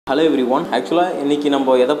Hello everyone. Actually, இன்னைக்கு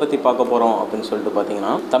நம்ம எதை பத்தி பார்க்க போறோம் அப்படினு சொல்லிட்டு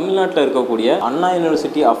பாத்தீங்கன்னா தமிழ்நாட்டுல இருக்கக்கூடிய அண்ணா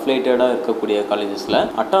யுனிவர்சிட்டி அஃபிலியேட்டடா இருக்கக்கூடிய காலேजेसல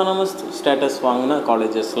அட்டானமஸ் ஸ்டேட்டஸ் வாங்குன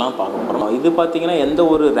காலேजेसலாம் பார்க்க போறோம். இது பாத்தீங்கன்னா எந்த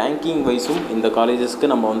ஒரு ரேங்கிங் வைஸும் இந்த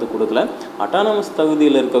காலேजेसக்கு நம்ம வந்து கொடுக்கல. அட்டானமஸ்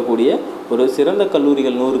தகுதியில் இருக்கக்கூடிய ஒரு சிறந்த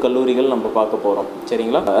கல்லூரிகள் 100 கல்லூரிகள் நம்ம பார்க்க போறோம்.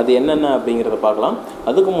 சரிங்களா? அது என்னென்ன அப்படிங்கறத பார்க்கலாம்.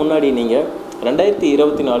 அதுக்கு முன்னாடி நீங்க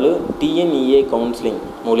 2024 TNEA கவுன்சிலிங்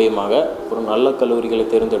மூலமாக ஒரு நல்ல கல்லூரிகளை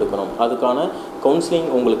தேர்ந்தெடுக்கணும். அதுக்கான கவுன்சிலிங்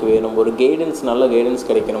உங்களுக்கு வேணும், ஒரு கைடன்ஸ் நல்ல கைடன்ஸ்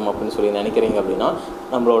கிடைக்கணும் அப்படின்னு சொல்லி நினைக்கிறீங்க அப்படின்னா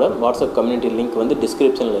நம்மளோட வாட்ஸ்அப் கம்யூனிட்டி லிங்க் வந்து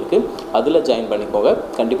டிஸ்கிரிப்ஷனில் இருக்குது, அதில் ஜாயின் பண்ணிக்கோங்க.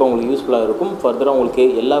 கண்டிப்பாக உங்களுக்கு யூஸ்ஃபுல்லாக இருக்கும். ஃபர்தராக உங்களுக்கு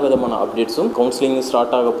எல்லா விதமான அப்டேட்ஸும் கவுன்சிலிங்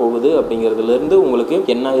ஸ்டார்ட் ஆக போகுது அப்படிங்கிறதுலேருந்து உங்களுக்கு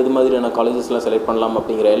என்ன இது மாதிரியான காலேஜஸ்லாம் செலக்ட் பண்ணலாம்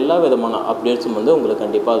அப்படிங்கிற எல்லா விதமான அப்டேட்ஸும் வந்து உங்களுக்கு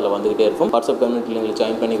கண்டிப்பாக அதில் வந்துகிட்டே இருக்கும். வாட்ஸ்அப் கம்யூனிட்டி லிங்கில்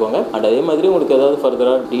ஜாயின் பண்ணிக்கோங்க. அண்ட் அதே மாதிரி உங்களுக்கு ஏதாவது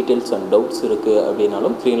ஃபர்தராக டீட்டெயில்ஸ் அண்ட் டவுட்ஸ் இருக்குது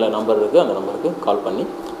அப்படின்னாலும் ஸ்க்ரீனில் நம்பர் இருக்குது, அந்த நம்பருக்கு கால் பண்ணி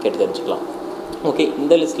கேட்டு தெரிஞ்சுக்கலாம். ஓகே,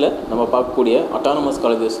 இந்த லிஸ்ட்டில் நம்ம பார்க்கக்கூடிய அட்டானமஸ்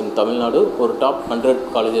காலேஜஸ் இன் தமிழ்நாடு ஒரு டாப் 100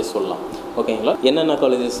 காலேஜஸ் சொல்லலாம். ஓகேங்களா? என்னென்ன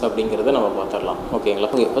காலேஜஸ் அப்படிங்கிறத நம்ம பார்த்துடலாம். ஓகேங்களா?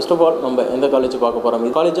 ஓகே, ஃபர்ஸ்ட் ஆஃப் ஆல் நம்ம எந்த காலேஜ் பார்க்க போகிறோம்?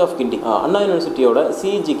 College of Guindy, Anna யூனிவர்சிட்டியோட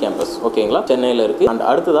CG campus. ஓகேங்களா? சென்னையில் இருக்குது. அண்ட்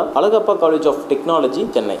அடுத்ததா Alagappa college of technology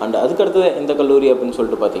Chennai. And அதுக்கு அடுத்தது எந்த கல்லூரி அப்படின்னு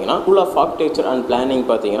சொல்லிட்டு பார்த்தீங்கன்னா school of architecture and planning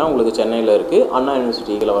பார்த்தீங்கன்னா உங்களுக்கு சென்னையில் இருக்குது. அண்ணா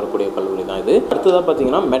யூனிவர்சிட்டியில் வரக்கூடிய கல்லூரி தான் இது. அடுத்ததாக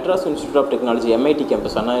பார்த்தீங்கன்னா Madras institute of technology MIT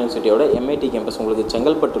campus, Anna யூனிவர்சிட்டியோட MIT campus உங்களுக்கு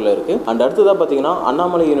செங்கல்பட்டுல இருக்குது. அண்ட் அடுத்ததாக பார்த்தீங்கன்னா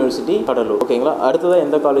அண்ணாமலை யூனிவர்சிட்டி கடலூர். ஓகேங்களா? அடுத்ததாக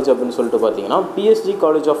எந்த காலேஜ் அப்படின்னு சொல்லிட்டு பார்த்தீங்கன்னா PSG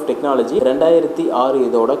காலேஜ் ஆஃப் டெக்னாலஜி 2006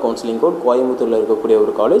 இதோட கவுன்சிலிங் கோட் கோயம்புத்தூர்ல இருக்கக்கூடிய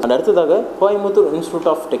ஒரு காலேஜ். அண்ட் அடுத்ததாக கோயம்புத்தூர் இன்ஸ்டியூட்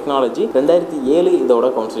ஆஃப் டெக்னாலஜி 2007 இதோட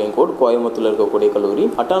கவுன்சிலிங் கோட் கோயம்புத்தூர்ல இருக்கக்கூடிய கல்லூரி.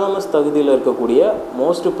 அட்டானமஸ் தகுதியில் இருக்கக்கூடிய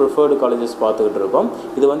மோஸ்ட் ப்ரிஃபர்டு காலேஜஸ் பார்த்துக்கிட்டு இருக்கோம்.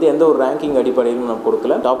 இது வந்து எந்த ஒரு ரேங்கிங் அடிப்படையிலும் நம்ம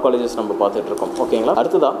கொடுக்கல, டாப் காலேஜஸ் நம்ம பார்த்துட்டு இருக்கோம். ஓகேங்களா?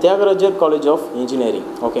 அடுத்ததாக தியாகராஜர் காலேஜ் ஆஃப் இன்ஜினியரிங்.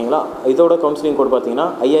 ஓகேங்களா? இதோட கவுன்சிலிங் கோட் பார்த்தீங்கன்னா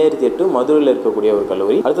 5008 மதுரையில் இருக்கக்கூடிய ஒரு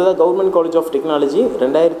கல்லூரி. அடுத்ததாக கவர்மெண்ட் காலேஜ் ஆஃப் டெக்னாலஜி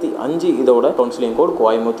 2005 இதோட கவுன்சிலிங் கோட்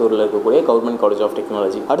கோயம்புத்தூர்ல இருக்கக்கூடிய கவர்மெண்ட் காலேஜ் ஆஃப்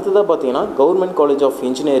டெக்னாலஜி. அடுத்ததாக பார்த்தீங்கன்னா government college of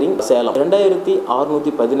engineering Salem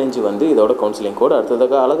 2615 வந்து இதோட கவுன்சிலிங் கோட்.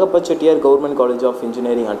 அடுத்ததாக Alagappa Chettiar government college of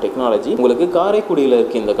engineering and technology உங்களுக்கு காரைக்குடியில்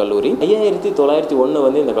இருக்கு இந்த கல்லூரி. 5901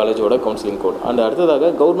 வந்து இந்த காலேஜோட கவுன்சிலிங் கோட். அண்ட் அடுத்ததாக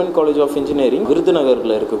கவர்மெண்ட் காலேஜ் ஆஃப் இன்ஜினியரிங்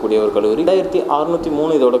விருதுநகர்ல இருக்கக்கூடிய ஒரு கல்லூரி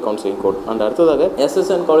 2603 இதோட கவுன்சிலிங் கோட். அண்ட் அடுத்ததாக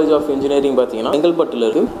SSN காலேஜ் ஆஃப் இன்ஜினியரிங் பார்த்தீங்கன்னா செங்கல்பட்டுல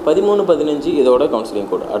இருக்கு 1315 இதோட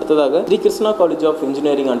கவுன்சிலிங் கோட். அடுத்ததாக Sri Krishna college of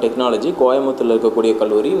engineering and technology கோயம்புத்தூர்ல இருக்கக்கூடிய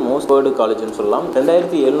கல்லூரி மோஸ்ட் வேர்டு காலேஜ்னு சொல்லலாம்.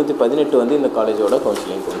 2718 வந்து இந்த காலேஜோட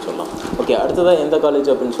கவுன்சிலிங் கோட் சொல்லலாம். ஓகே, அடுத்ததாக எந்த காலேஜ்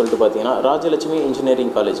அப்படின்னு சொல்லிட்டு பார்த்தீங்கன்னா ராஜலட்சுமி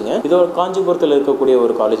இன்ஜினியரிங் காலேஜுங்க. இதோட காஞ்சிபுரத்தில் இருக்கக்கூடிய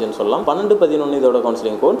ஒரு காலேஜ்னு சொல்லலாம். 1211 இதோட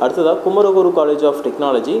கவுன்சிலிங் கோட். அடுத்ததாக குமரகுரு காலேஜ் ஆஃப்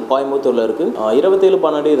டெக்னாலஜி கோயம்புத்தூர்ல இருக்கு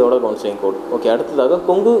 2712 இதோட கவுன்சிலிங் கோட். ஓகே, அடுத்ததாக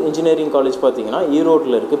கொங்கு இன்ஜினியரிங் காலேஜ் பார்த்தீங்கன்னா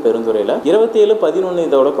ஈரோட்டில் இருக்கு பெருந்துறையில் 2711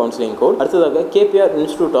 இதோட கவுன்சிலிங் கோட். அடுத்ததாக KPR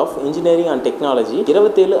institute of engineering and technology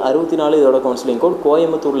 2764 இதோட கவுன்சிலிங் கோட்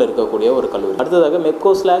கோயம்புத்தூர்ல இருக்கக்கூடிய ஒரு கல்லூரி. அடுத்ததாக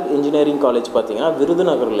மெப்கோ இன்ஜினியரிங் காலேஜ் பார்த்தீங்கன்னா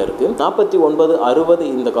விருதுநகர்ல இருக்கு 4960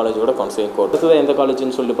 இந்த காலேஜோட கவுன்சிலிங் கோட். அடுத்தது எந்த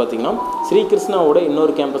காலேஜ்னு சொல்லிட்டு பார்த்தீங்கன்னா ஸ்ரீ கிருஷ்ணாவோட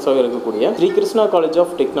இன்னொரு கேம்பஸாக இருக்கக்கூடிய Sri Krishna college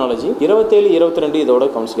of technology 2722 இதோட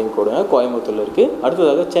கவுன்சிலிங் கோடு கோயம்புத்தூர்ல இருக்கு.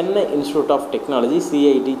 அடுத்ததாக Chennai institute of technology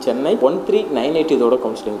CIT Chennai 1398 இதோட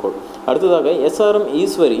கவுன்சிலிங் கோட். அடுத்ததாக SRM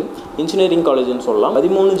ஈஸ்வரி இன்ஜினியரிங் காலேஜ்னு சொல்லலாம்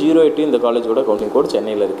 1308 இந்த காலேஜோட கவுன்சிலிங் கோட்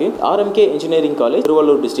சென்னையில் இருக்கு. RMK இன்ஜினியரிங் காலேஜ்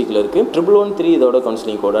திருவள்ளூர் டிஸ்ட்ரிக்ட்ல இருக்கு 1113 இதோட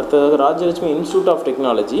கவுன்சிலிங் கோட். அடுத்ததாக ராஜலட்சுமி இன்ஸ்டியூட் ஆஃப்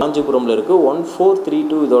டெக்னாலஜி காஞ்சிபுரம்ல இருக்கு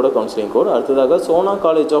 1432 இதோட கவுன்சிலிங் கோட். அடுத்ததாக சோனா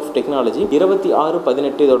காலேஜ் ஆஃப் டெக்னாலஜி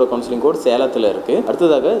 2618 இதோட கவுன்சிலிங் கோட் சேலத்தில் இருக்கு.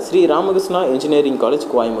 அடுத்ததாக ஸ்ரீ ராமகிருஷ்ணா இன்ஜினியரிங் காலேஜ்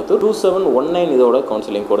கோயம்புத்தூர் 2719 இதோட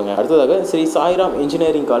கவுன்சிலிங் கோடுங்க. அடுத்ததாக ஸ்ரீ சாய்ராம்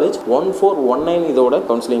இன்ஜினியரிங் காலேஜ் 1419 இதோட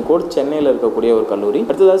கவுன்சிலிங் கோட் சென்னையில் இருக்கக்கூடிய ஒரு கல்லூரி.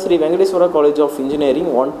 அடுத்ததாக Sri Venkateswara college of engineering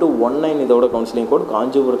 1219 இதோட கவுன்சிலிங் கோட்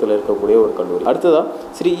காஞ்சிபுரத்தில் இருக்கக்கூடிய ஒரு கல்லூரி. அடுத்ததாக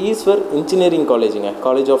Sri Ishwar engineering காலேஜுங்க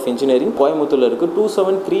college of engineering கோயம்புத்தூர்ல இருக்கு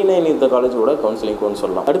 2739 இந்த காலேஜோட கவுன்சிலிங் கோட்னு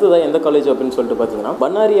சொல்லலாம். அடுத்ததாக எந்த காலேஜ் அப்படின்னு சொல்லிட்டு பார்த்தீங்கன்னா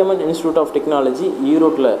பன்னாரி அம்மன் இன்ஸ்டியூட் ஆஃப் டெக்னாலஜி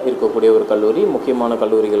ஈரோட்டில் இருக்கக்கூடிய ஒரு கல்லூரி, முக்கியமான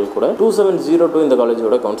கல்லூரிகள் கூட 2702 இந்த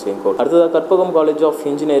காலேஜோட கவுன்சிலிங் கோட். அடுத்ததாக கற்பகம் காலேஜ் ஆஃப்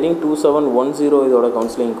இன்ஜினியரிங் 2710 இதோட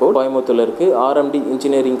கவுன்சிலிங் கோட் கோயம்புத்தூர்ல இருக்கு. RMD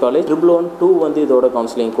இன்ஜினியரிங் காலேஜ் 1112 வந்து இதோட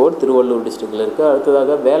கவுன்சிலிங் கோட் திருவள்ளூர் டிஸ்ட்ரிக்ட்ல இருக்கு.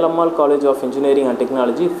 அடுத்ததாக Velammal college of engineering and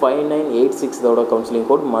technology 5986 இதோட கவுன்சிலிங்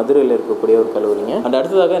கோட் மதுரையில் இருக்கக்கூடிய ஒரு கல்லூரிங்க. அண்ட்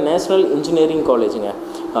அடுத்ததாக நேஷனல் இன்ஜினியரிங் காலேஜுங்க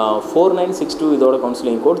 4962 இதோட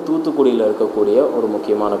கவுன்சிலிங் கோட் தூத்துக்குடியில் இருக்கக்கூடிய ஒரு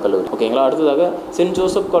முக்கியமான கல்லூரி. ஓகேங்களா? அடுத்ததாக send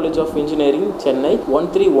Joseph college of engineering Chennai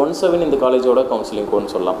 1317 இந்த காலேஜோட கவுன்சிலிங்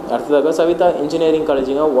கோட்னு சொல்லலாம். அடுத்ததாக சவிதா இன்ஜினியரிங்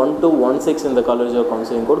காலேஜுங்க 1216 இந்த காலேஜோட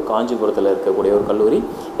கவுன்சிலிங் கோட் காஞ்சிபுரத்தில் இருக்கக்கூடிய ஒரு கல்லூரி.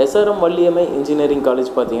 SRM வள்ளியம்மை இன்ஜினியரிங்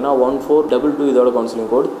காலேஜ் பார்த்தீங்கன்னா 1422 இதோட கவுன்சிலிங்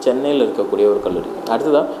கோட் சென்னையில் இருக்கக்கூடிய ஒரு கல்லூரி.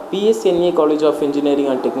 அடுத்ததாக PSNA college of engineering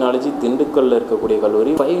and technology திண்டுக்கல்ல இருக்கக்கூடிய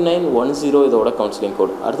கல்லூரி 5910 இதோட கவுன்சிலிங்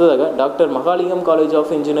கோட். அடுத்ததாக doctor Mahalingam college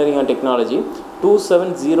of engineering and technology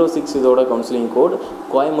 2706 இதோட கவுன்சிலிங் கோட்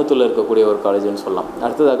கோயம்புத்தூரில் இருக்கக்கூடிய ஒரு காலேஜ்னு சொல்லலாம்.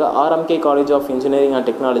 அடுத்ததாக RMK college of engineering and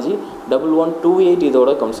technology 1128 இதோட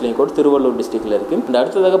கவுன்சிலிங் கோட் திருவள்ளூர் டிஸ்ட்ரிக்டில் இருக்குது. அண்ட்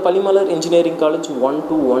அடுத்ததாக பள்ளிமலர் இன்ஜினியரிங் காலேஜ்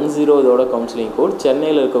 1210 இதோட கவுன்சிலிங் கோட்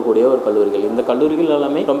சென்னையில் இருக்கக்கூடிய ஒரு கல்லூரிகள். இந்த கல்லூரிகள்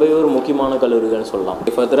எல்லாமே ரொம்பவே ஒரு முக்கியமான கல்லூரிகள்னு சொல்லலாம்.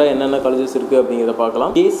 ஃபர்தராக என்னென்ன காலேஜஸ் இருக்குது அப்படிங்கிறத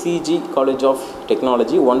பார்க்கலாம். கேசிஜி காலேஜ் ஆஃப்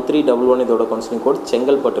டெக்னாலஜி 1311 இதோட கவுன்சிலிங் கோட்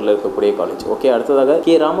செங்கல்பட்டில் இருக்கக்கூடிய காலேஜ். ஓகே, அடுத்ததாக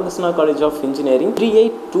K Ramakrishna college of engineering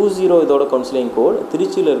 3820 இதோட கவுன்சிலிங் கோட்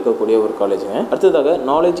திருச்சியில் இருக்கக்கூடிய ஒரு காலேஜுங்க. அடுத்ததாக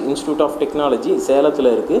நாலேஜ் இன்ஸ்டியூட் ஆஃப் டெக்னாலஜி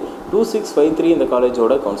சேலத்தில் இருக்குது 2653 இந்த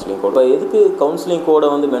காலேஜோட கவுன்சிலிங் கோட். இப்போ எதுக்கு கவுன்சிலிங் கோடை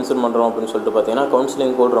வந்து மென்ஷன் பண்ணுறோம் அப்படின்னு சொல்லிட்டு பார்த்தீங்கன்னா,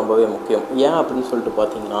 கவுன்சிலிங் கோட் ரொம்பவே முக்கியம். ஏன் அப்படின்னு சொல்லிட்டு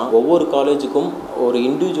பார்த்தீங்கன்னா, ஒவ்வொரு காலேஜுக்கும் ஒரு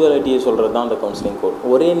இண்டிவிஜுவாலிட்டியை சொல்கிறது தான் அந்த கவுன்சிலிங் கோட்.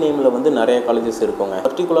 ஒரே நேமில் வந்து நிறைய காலேஜஸ் இருக்குங்க.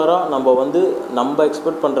 பர்டிகுலராக நம்ம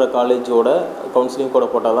எக்ஸ்பெக்ட் பண்ணுற காலேஜோட கவுன்சிலிங் கோடை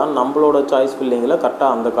போட்டால் தான் நம்மளோட சாய்ஸ் ஃபில்லிங்கில்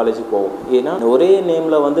கரெக்டாக அந்த காலேஜுக்கு போகும். ஏன்னா ஒரே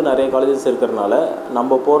நேமில் வந்து நிறைய காலேஜஸ் இருக்கிறனால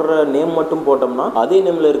நம்ம போடுற நேம் மட்டும் போட்டோம்னா அதே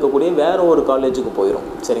நேமில் இருக்கக்கூடிய வேற ஒரு காலேஜுக்கு போயிடும்.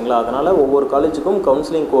 சரிங்களா? அதனால் ஒவ்வொரு காலேஜுக்கும்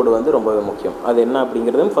கவுன்சிலிங் கோடு வந்து ரொம்பவே முக்கியம். அது என்ன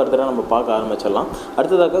அப்படிங்கிறதும் ஃபர்தராக நம்ம பார்க்க ஆரம்பிச்சிடலாம்.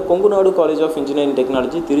 அடுத்ததாக Kongunadu college of engineering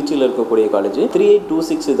technology திருச்சியில் இருக்கக்கூடிய காலேஜ்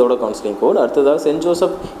 3826 இதோட கவுன்சிலிங் கோட். அடுத்ததாக send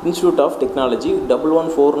Joseph institute of technology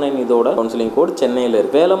 1149 இதோட கவுன்சிலிங் கோட் சென்னையில்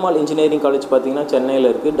இருக்குது. வேலம்மாள் இன்ஜினியரிங் காலேஜ் பார்த்தீங்கன்னா சென்னையில்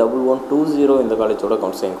இருக்குது 1120 இந்த காலேஜோட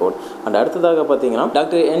கவுன்சிலிங் கோட். அண்ட் அடுத்ததாக பார்த்தீங்கன்னா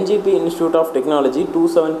doctor NGP institute of technology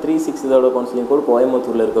 2736 இதோட கவுன்சிலிங் கோட்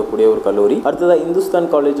கோயம்புத்தூரில் இருக்கக்கூடிய ஒரு கல்லூரி. அடுத்ததாக Hindustan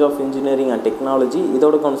college of engineering and technology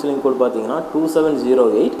இதோட கவுன்சிலிங் கோட் பார்த்தீங்கன்னா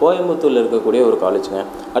 2708 கோயம்புத்தூரில் இருக்கக்கூடிய ஒரு காலேஜுங்க.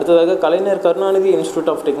 அடுத்ததாக கலைஞர் கருணாநிதி இன்ஸ்டியூட்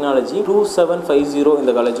ஆஃப் டெக்னாலஜி 2750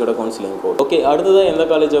 இந்த காலேஜோட கவுன்சிலிங் கோட். ஓகே, அடுத்ததாக எந்த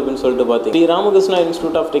காலேஜ் அப்படின்னு சொல்லிட்டு பார்த்தீங்கன்னா Sri Ramakrishna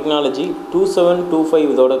institute of technology 2725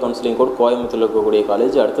 இதோட கவுன்சிலிங் கோட் கோயம்புத்தூரில் இருக்கக்கூடிய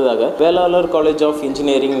காலேஜ். அடுத்ததாக வேளாளர் காலேஜ் ஆஃப்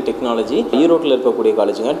இன்ஜினியரிங் டெக்னாலஜி ஈரோட்டில் இருக்கக்கூடிய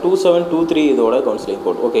காலேஜுங்க 2723 இதோட கவுன்சிலிங்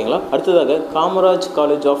கோட். ஓகேங்களா? அடுத்ததாக Kamaraj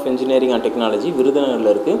college of engineering and technology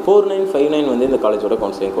விருதுநகரில் இருக்குது 4959 வந்து இந்த காலேஜோட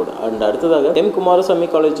கவுன்சிலிங் கோட். அண்ட் அடுத்ததாக M Kumaraswamy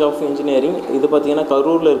college of engineering இது பார்த்தீங்கன்னா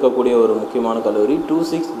கரூரில் இருக்கக்கூடிய ஒரு முக்கியமான கல்லூரி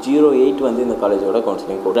 2608 வந்து இந்த காலேஜோட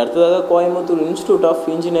கவுன்சிலிங் கோட். அடுத்ததாக Coimbatore institute of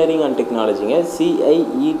engineering and டெக்னாலஜிங்க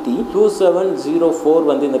CIET 2704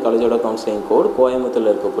 வந்து இந்த காலேஜோட கவுன்சிலிங் கோட் கோயம்புத்தூரில்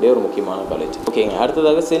இருக்கக்கூடிய ஒரு முக்கியமான காலேஜ். ஓகேங்க.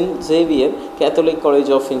 அடுத்ததாக saint Xavier Catholic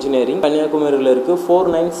college of engineering கன்னியாகுமரியில் இருக்குது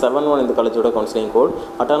 4971 இந்த காலேஜோட கவுன்சிலிங் கோட்.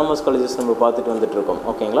 அட்டானமஸ் காலேஜஸ் நம்ம பார்த்துட்டு வந்துட்டு இருக்கோம்.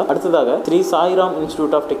 ஓகேங்களா? அடுத்ததாக Sri Sairam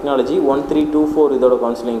institute of technology 1324 இதோட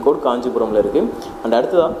கவுன்சிலிங் கோட் காஞ்சிபுரமில் இருக்குது. அண்ட்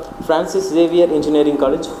அடுத்ததாக பிரான்சிஸ் சேவியர் இன்ஜினியரிங்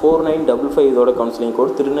காலேஜ் 4955 இதோட கவுன்சிலிங்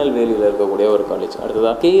கோட் திருநெல்வேலியில் இருக்கக்கூடிய ஒரு காலேஜ்.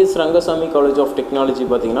 அடுத்ததாக KS Rangasamy college of technology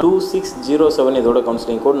பார்த்தீங்கன்னா 2607 இதோட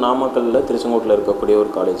கவுன்சிலிங் கோட் நாமக்கல்ல திருச்செங்கோட்டில் இருக்கக்கூடிய ஒரு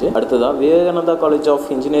காலேஜ். அடுத்ததாக Vivekananda college of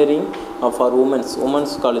engineering for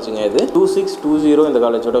women's காலேஜுங்க இது 2620 இந்த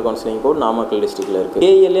காலேஜோட கவுன்சிலிங் கோட் நாமக்கல் டிஸ்ட்ரிக்ட்ல இருக்குது.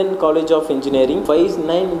 KLN காலேஜ் ஆஃப் இன்ஜினியரிங்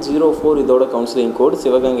 5904 இதோட கவுன்சிலிங் கோட்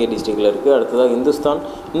சிவகங்கை டிஸ்ட்ரிக்ட்ல இருக்குது. அடுத்ததாக இந்துஸ்தான்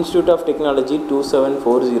இன்ஸ்டியூட் ஆஃப் டெக்னாலஜி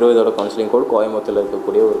 2740 இதோட கவுன்சிலிங் கோட் கோயம்புத்தூரில்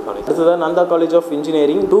இருக்கக்கூடிய ஒரு காலேஜ். அடுத்ததாக நந்தா காலேஜ் ஆஃப்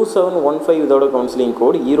இன்ஜினியரிங் 2715 இதோட கவுன்சிலிங்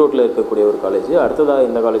கோட் ஈரோட்டில் இருக்கக்கூடிய ஒரு காலேஜ். அடுத்ததாக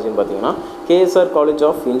இந்த காலேஜ்னு பார்த்தீங்கன்னா KSR காலேஜ்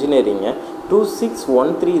ஆஃப் இன்ஜினியரிங்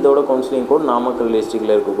 2613 இதோட கவுன்சிலிங் கோட் நாமக்கல்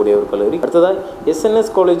டிஸ்ட்ரிக்டில் இருக்கக்கூடிய ஒரு கல்லூரி. அடுத்ததாக SNS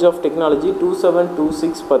காலேஜ் ஆஃப் டெக்னாலஜி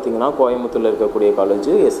 2726 பார்த்தீங்கன்னா கோயம்புத்தூரில் இருக்கக்கூடிய college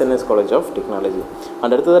SNS college of technology.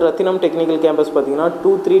 And அடுத்ததாக ரத்தினம் டெக்னிக்கல் கேம்பஸ் பார்த்தீங்கன்னா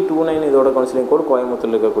 2329 இதோட கவுன்சிலிங் கோட்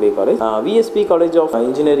கோயம்புத்தூரில் இருக்கக்கூடிய college. VSP college of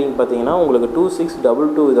engineering பார்த்தீங்கன்னா உங்களுக்கு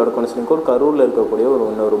 2622 இதோட கவுன்சிலிங் கோட் கரூரில் இருக்கக்கூடிய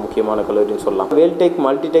இன்னொரு முக்கியமான கல்லூரின்னு சொல்லலாம். Vel Tech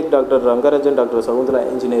Multitech doctor Rangarajan doctor Shakuntala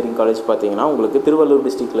engineering college பார்த்தீங்கன்னா உங்களுக்கு திருவள்ளூர்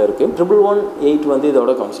டிஸ்ட்ரிக்டில் இருக்குது 1118 வந்து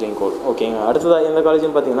இதோட கவுன்சிலிங் கோட். ஓகேங்க. அடுத்ததாக எந்த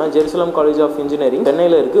காலேஜ்னு பார்த்தீங்கன்னா ஜெருசலம் காலேஜ் ஆஃப் இன்ஜினியரிங்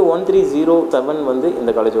சென்னையில் இருக்குது 1307 வந்து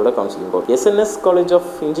இந்த காலேஜோட counselling code. SNS college of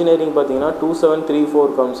engineering பார்த்தீங்கன்னா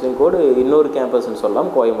 2734 கவுன்சிலிங் கோட் இன்னொரு கேம்பஸ்ன்னு சொல்லலாம்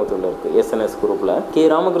கோயம்புத்தூரில் இருக்குது SNS குரூப்பில். K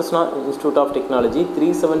Ramakrishna institute of technology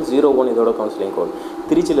 3701 இதோட கவுன்சிலிங் கோட்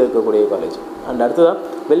திருச்சியில் இருக்கக்கூடிய காலேஜ். அண்ட் அடுத்ததாக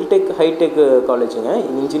வெல்டெக் ஹைடெக் காலேஜுங்க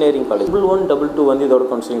இன்ஜினியரிங் காலேஜ் 1122 வந்து இதோட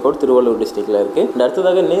கவுன்சிலிங் கோட் திருவள்ளூர் டிஸ்ட்ரிக்டில் இருக்குது. அண்ட்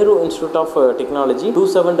அடுத்ததாக நேரு இன்ஸ்டியூட் ஆஃப் டெக்னாலஜி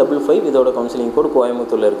 2755 இதோட கவுன்சிலிங் கோட்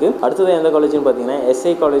கோயம்புத்தூரில் இருக்குது. அடுத்ததாக எந்த காலேஜ்னு பார்த்தீங்கன்னா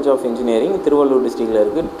SI college of engineering Tiruvallur டிஸ்ட்ரிக்டில்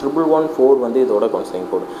இருக்குது 1114 வந்து இதோட கவுன்சிலிங்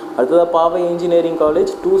கோட். அடுத்ததாக பாவை இன்ஜினியரிங்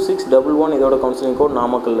காலேஜ் 2611 இதோட கவுன்சிலிங் கோட்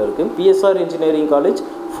நாமக்கல்ல இருக்குது. PSR இன்ஜினியரிங் காலேஜ்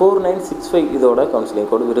 4965 இதோட கவுன்சிலிங்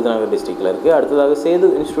கோட் விருதுநகர் டிஸ்ட்ரிக்டில் இருக்குது. அடுத்ததாக சேது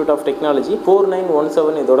இன்ஸ்டியூட் ஆஃப் டெக்னாலஜி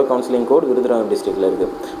 4917 இதோட கவுன்சிலிங் கோட் விருதுநகர் டிஸ்ட்ரிக்டில் இருக்குது.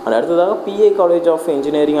 அண்ட் அடுத்ததாக PA college of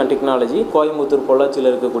engineering and technology Coimbatore பொள்ளாச்சியில்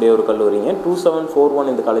இருக்கக்கூடிய ஒரு கல்லூரிங்க 2741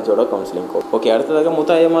 இந்த காலேஜோட கவுன்சிலிங் கோட். ஓகே. அடுத்ததாக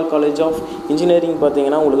முத்தாயம்மாள் காலேஜ் ஆஃப் இன்ஜினியரிங்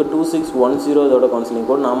பார்த்தீங்கன்னா உங்களுக்கு 2610 இதோட கவுன்சிலிங்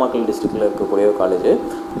கோட் நாமக்கல் டிஸ்ட்ரிக்டில் இருக்கக்கூடிய ஒரு college.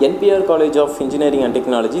 NPR college of engineering and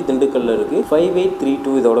technology திண்டுக்கல்ல இருக்குது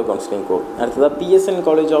 5832 இதோட கவுன்சிலிங் கோட். அடுத்ததாக PSN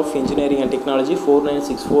college of engineering and technology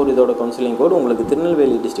 4964 264 இதோட கவுன்சிலிங் கோட் உங்களுக்கு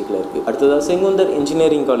திருநெல்வேலி டிஸ்ட்ரிக்டில் இருக்குது. அடுத்ததாக செங்குந்தர்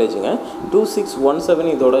இன்ஜினியரிங் காலேஜுங்க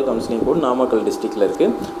 2617 இதோட கவுன்சிலிங் கோட் நாமக்கல் டிஸ்ட்ரிக்டில்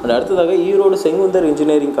இருக்குது. அண்ட் அடுத்ததாக ஈரோடு செங்குந்தர்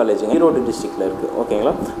இன்ஜினியரிங் காலேஜுங்க ஈரோடு டிஸ்ட்ரிக்டில் இருக்குது.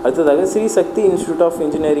 ஓகேங்களா. அடுத்ததாக ஸ்ரீ சக்தி institute of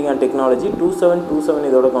engineering and technology 2727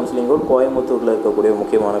 இதோட கவுன்சிலிங் கோட் கோயம்புத்தூரில் இருக்கக்கூடிய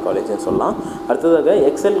முக்கியமான காலேஜ்னு சொல்லலாம். அடுத்ததாக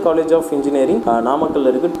XL college of engineering Namakkal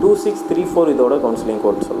இருக்குது 2634 இதோட கவுன்சிலிங்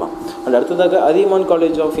கோட் சொல்லலாம். அண்ட் அடுத்ததாக அதியமான்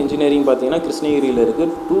காலேஜ் ஆஃப் இன்ஜினியரிங் பார்த்தீங்கன்னா கிருஷ்ணகிரியில்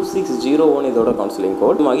இருக்குது 2601 இதோட கவுன்சிலிங்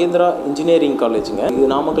கோட். மகேந்திரா இன்ஜினியரிங் காலேஜுங்க இது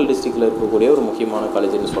நாமக்கல் டிஸ்ட்ரிக்டில் இருக்கக்கூடிய ஒரு முக்கியமான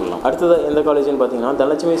காலேஜ்னு சொல்லலாம். அடுத்ததாக எந்த காலேஜ்னு பார்த்தீங்கன்னா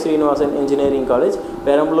தனலட்சுமி ஸ்ரீனிவாசன் இன்ஜினியரிங் காலேஜ்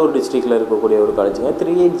பெரம்பலூர் டிஸ்ட்ரிக்டில் இருக்கக்கூடிய ஒரு காலேஜுங்க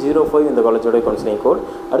 3805 இந்த காலேஜோட கவுன்சிலிங் கோட்.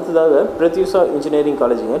 அடுத்ததாக பிரத்யூஷா இன்ஜினியரிங்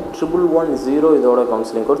காலேஜுங்க 1110 இதோட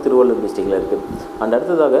கவுன்சிலிங் கோட் திருவள்ளூர் டிஸ்ட்ரிக்டில் இருக்குது. அண்ட்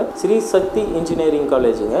அடுத்ததாக ஸ்ரீ சக்தி இன்ஜினியரிங்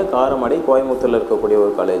காலேஜுங்க காரமடை கோயம்புத்தூரில் இருக்கக்கூடிய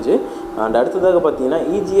ஒரு காலேஜ். அண்ட் அடுத்ததாக பார்த்தீங்கன்னா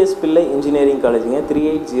இஜிஎஸ் பிள்ளை இன்ஜினியரிங் காலேஜுங்க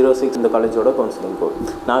 3806 இந்த காலேஜோட கவுன்சிலிங் கோட்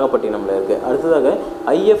நாகப்பட்டினமில் இருக்குது. அடுத்ததாக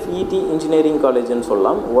ஐஎஃப்இடி இன்ஜினியரிங் காலேஜ்னு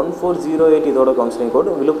சொல்லலாம் 1408 இதோட கவுன்சிலிங் கோட்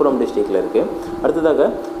விழுப்புரம் டிஸ்ட்ரிக்டில் இருக்குது. அடுத்ததாக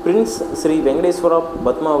Prince Sri Venkateswara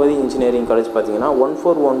Padmavathi engineering college பார்த்தீங்கன்னா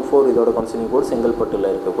 1414 இதோட கவுன்சிலிங் கோட் செங்கல்பட்டில்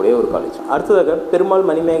இருக்கக்கூடிய ஒரு காலேஜ். அடுத்ததாக Perumal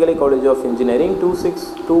Manimekalai college of engineering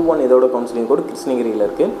 2621 இதோட கவுன்சிலிங் கோட் கிருஷ்ணகிரியில்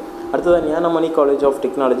இருக்குது. அடுத்ததாக ஞானமணி காலேஜ் ஆஃப்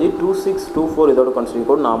டெக்னாலஜி 2624 இதோட கவுன்சிலிங்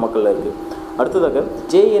கோட் நாமக்கல்ல இருக்குது. அடுத்ததாக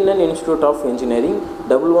ஜேஎன்என் இன்ஸ்டியூட் ஆஃப் இன்ஜினியரிங்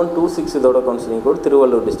 1126 இதோட கவுன்சிலிங் கோட்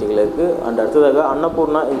திருவள்ளூர் டிஸ்ட்ரிக்டில் இருக்குது. அண்ட் அடுத்ததாக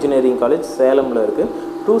அன்னபூர்ணா இன்ஜினியரிங் காலேஜ் சேலமில் இருக்குது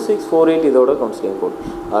 2648 இதோட கவுன்சிலிங் கோட்.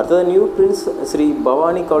 அடுத்தது new Prince Sri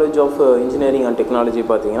Bhavani college of engineering and technology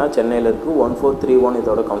பார்த்தீங்கன்னா சென்னையில் இருக்குது 1431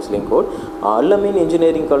 இதோட counselling code. Allameen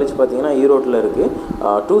engineering college பார்த்தீங்கன்னா ஈரோட்டில் இருக்குது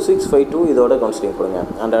 2652 இதோட கவுன்சிலிங் கோடுங்க.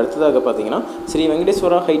 அண்ட் அடுத்ததாக பார்த்தீங்கன்னா Sri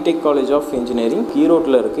Venkateswara hitech college of engineering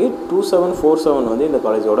ஈரோட்டில் இருக்குது 2747 வந்து இந்த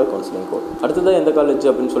காலேஜோட கவுன்சிலிங் கோட். அடுத்ததாக எந்த காலேஜ்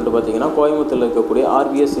அப்படின்னு சொல்லிட்டு பார்த்தீங்கன்னா கோயம்புத்தூரில் இருக்கக்கூடிய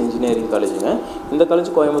ஆர்பிஎஸ் இன்ஜினியரிங் காலேஜுங்க. இந்த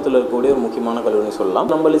காலேஜ் கோயம்புத்தூரில் இருக்கக்கூடிய ஒரு முக்கியமான கல்லூரின்னு சொல்லலாம்.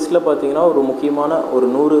 நம்ம லிஸ்ட்டில் பார்த்தீங்கன்னா ஒரு முக்கியமான ஒரு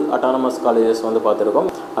 100 அட்டானமஸ் காலேஜஸ் வந்து பார்த்துருக்கோம்.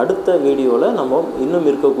 அடுத்த வீடியோவில் நம்ம இன்னும்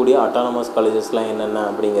இருக்கக்கூடிய அட்டானமஸ் காலேஜஸ்லாம் என்னென்ன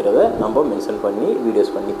அப்படிங்கிறத நம்ம மென்ஷன் பண்ணி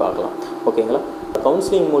வீடியோஸ் பண்ணி பார்க்கலாம். ஓகேங்களா.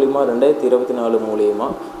 கவுன்சிலிங் மூலிமா 2024 மூலிமா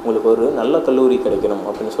உங்களுக்கு ஒரு நல்ல கல்லூரி கிடைக்கணும்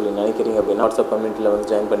அப்படின்னு சொல்லி நினைக்கிறீங்க அப்படின்னா வாட்ஸ்அப் கம்யூனிட்டியில் வந்து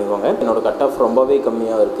ஜாயின் பண்ணிக்கோங்க. என்னோடய கட் ஆஃப் ரொம்பவே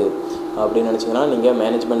கம்மியாக இருக்குது அப்படின்னு நினச்சிங்கன்னா நீங்கள்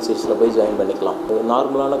மேனேஜ்மெண்ட் சீட்ஸில் போய் ஜாயின் பண்ணிக்கலாம்.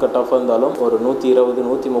 நார்மலான கட் ஆஃபாக இருந்தாலும் ஒரு 120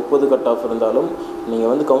 130 கட் ஆஃப் இருந்தாலும்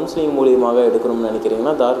நீங்கள் வந்து கவுன்சிலிங் மூலியமாக எடுக்கணும்னு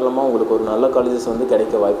நினைக்கிறீங்கன்னா தாராளமாக உங்களுக்கு ஒரு நல்ல காலேஜஸ் வந்து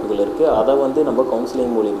கிடைக்க வாய்ப்புகள் இருக்குது. அதை வந்து நம்ம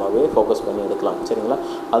கவுன்சிலிங் மூலியமாகவே ஃபோக்கஸ் பண்ணி எடுக்கலாம். சரிங்களா.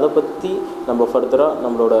 அதை பற்றி நம்ம ஃபர்தராக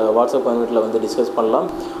நம்மளோட வாட்ஸ்அப் கம்யூனிட்டியில் வந்து டிஸ்கஸ் பண்ணலாம்.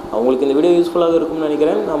 உங்களுக்கு இந்த வீடியோ யூஸ்ஃபுல்லாக இருக்கும்னு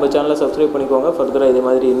நினைக்கிறேன். நம்ம சேனலை சப்ஸ்கிரைப் பண்ணிக்கோங்க. ஃபர்தராக இதே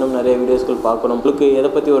மாதிரி இன்னும் நிறைய வீடியோஸ்கள் பார்க்கணும். உங்களுக்கு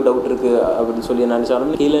எதை பற்றி ஒரு டவுட் இருக்குது அப்படின்னு சொல்லி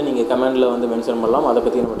நினச்சாலும் கீழே நீங்கள் கமெண்டில் வந்து மென்ஷன் பண்ணலாம். அதை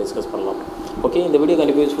பற்றி நம்ம டிஸ்கஸ் பண்ணலாம். ஓகே. இந்த வீடியோ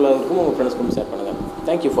கண்டிப்பாக யூஸ்ஃபுல்லாக இருக்கும். உங்கள் ஃப்ரெண்ட்ஸ்க்கும் ஷேர் பண்ணுங்கள்.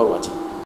 தேங்க்யூ ஃபார் வாட்சிங்.